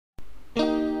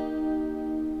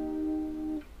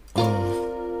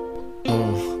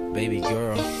baby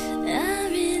girl.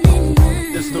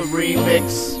 It's the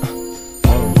remix.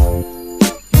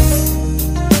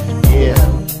 Yeah.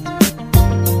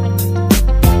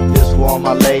 This for all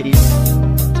my ladies.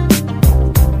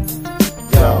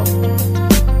 Yo.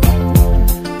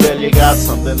 Girl, you got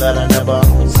something that I never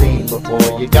seen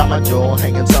before. You got my jaw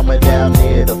hanging somewhere down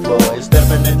near the floor. It's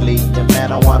definitely a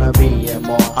man I wanna be and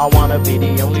more. I wanna be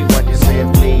the only one you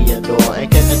simply adore. And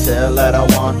can you tell that I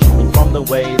want you from the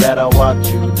way that I watch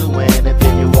you? Do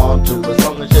anything you want to, as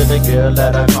long as you're the girl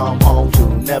that I come home to.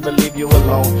 Never leave you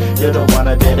alone, you're the one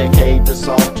I dedicate the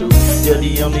song to. You're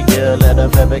the only girl that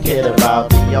I've ever cared about,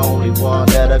 the only one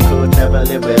that I could never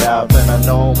live without. And I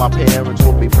know my parents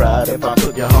would be proud if I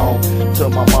took you home to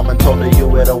my mom and told her you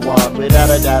were the one. Without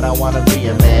a doubt I wanna be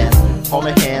a man,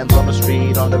 holding hands on the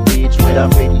street, on the beach,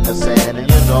 without feet in the sand. And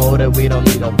you know that we don't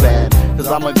need no plan, cause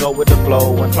I'ma go with the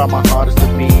flow and try my hardest to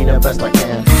be the best I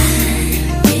can.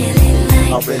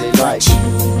 I really like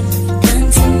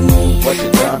what you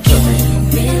done to me.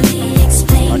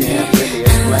 I can't really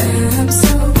explain. I'm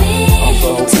so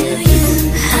into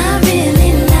you. I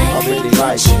really like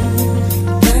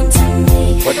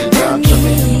what you done to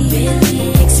me. I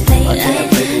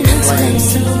can't really explain. I'm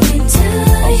so into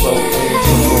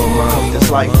you. It's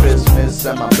like Christmas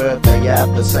and my birthday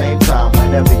at the same time.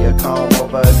 Whenever you come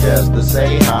over just to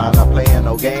say hi, not playing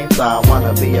no games. I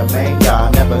wanna be a main guy,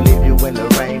 never leave you in the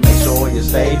rain. Make sure you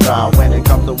stay dry. When it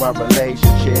comes to our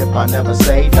relationship, I never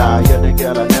say die. You're the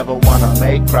girl I never wanna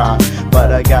make cry,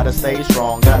 but I gotta stay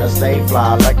strong, gotta stay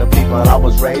fly, like the people I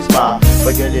was raised by.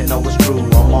 But girl, you know it's true,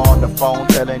 I'm on the phone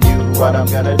telling you what I'm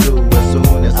gonna do as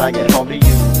soon as I get home to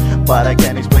you. But I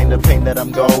can't explain the pain that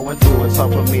I'm going through. It's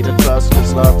hard for me to trust,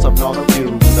 cause lots I've known of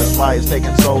you. That's why it's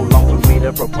taking so long for me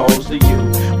to propose to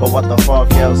you. But what the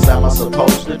fuck else am I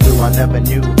supposed to do? I never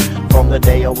knew from the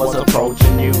day I was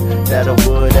approaching you that I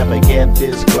would ever get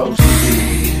this close to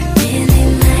you.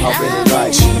 I really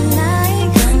like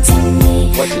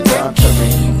what you done to me.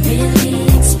 I can't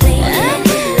really explain.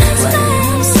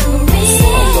 I'm so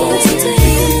into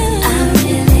you. I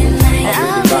really like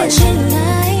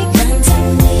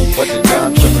what you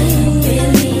done to me.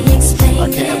 I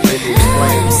can't really explain.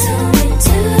 I'm so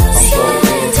into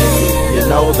you. You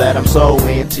know that I'm so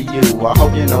into you. I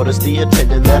hope you notice the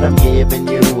attention that I'm giving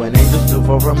you. And angels do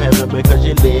fall from heaven because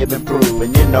you live and prove.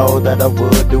 And you know that I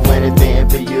would do anything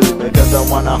for you, because I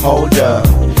wanna hold ya.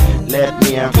 Let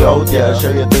me enclose ya,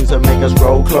 show you things that make us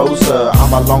grow closer.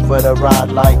 I'm along for the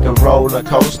ride like a roller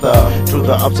coaster, through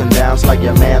the ups and downs like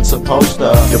your man's supposed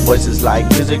to. Your voice is like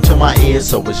music to my ears,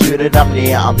 so it's you that I'm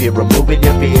near. I'm here removing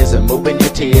your fears and moving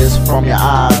your tears from your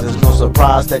eyes. There's no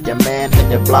surprise that your man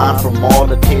had you blind from all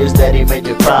the tears that he made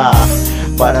you cry.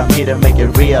 But I'm here to make you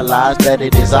realize that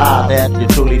it is I that you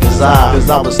truly desire. Cause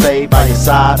I will stay by your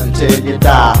side until you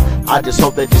die. I just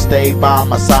hope that you stay by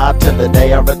my side till the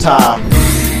day I retire.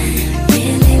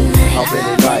 I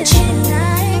really like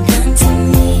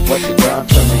what you done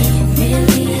to me. I can't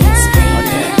really explain.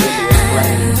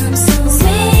 I'm so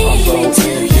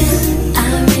into you. I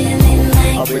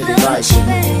really like what you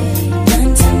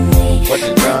done to me. I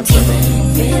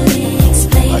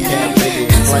can't really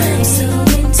explain. I'm so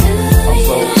into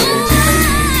you.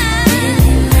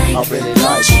 I really like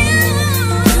what you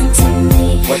done to me.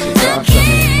 I can't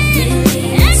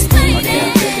really explain.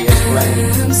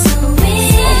 I'm so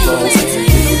into you.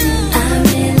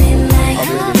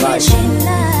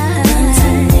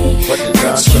 What you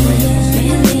done to me?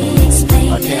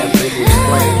 I can't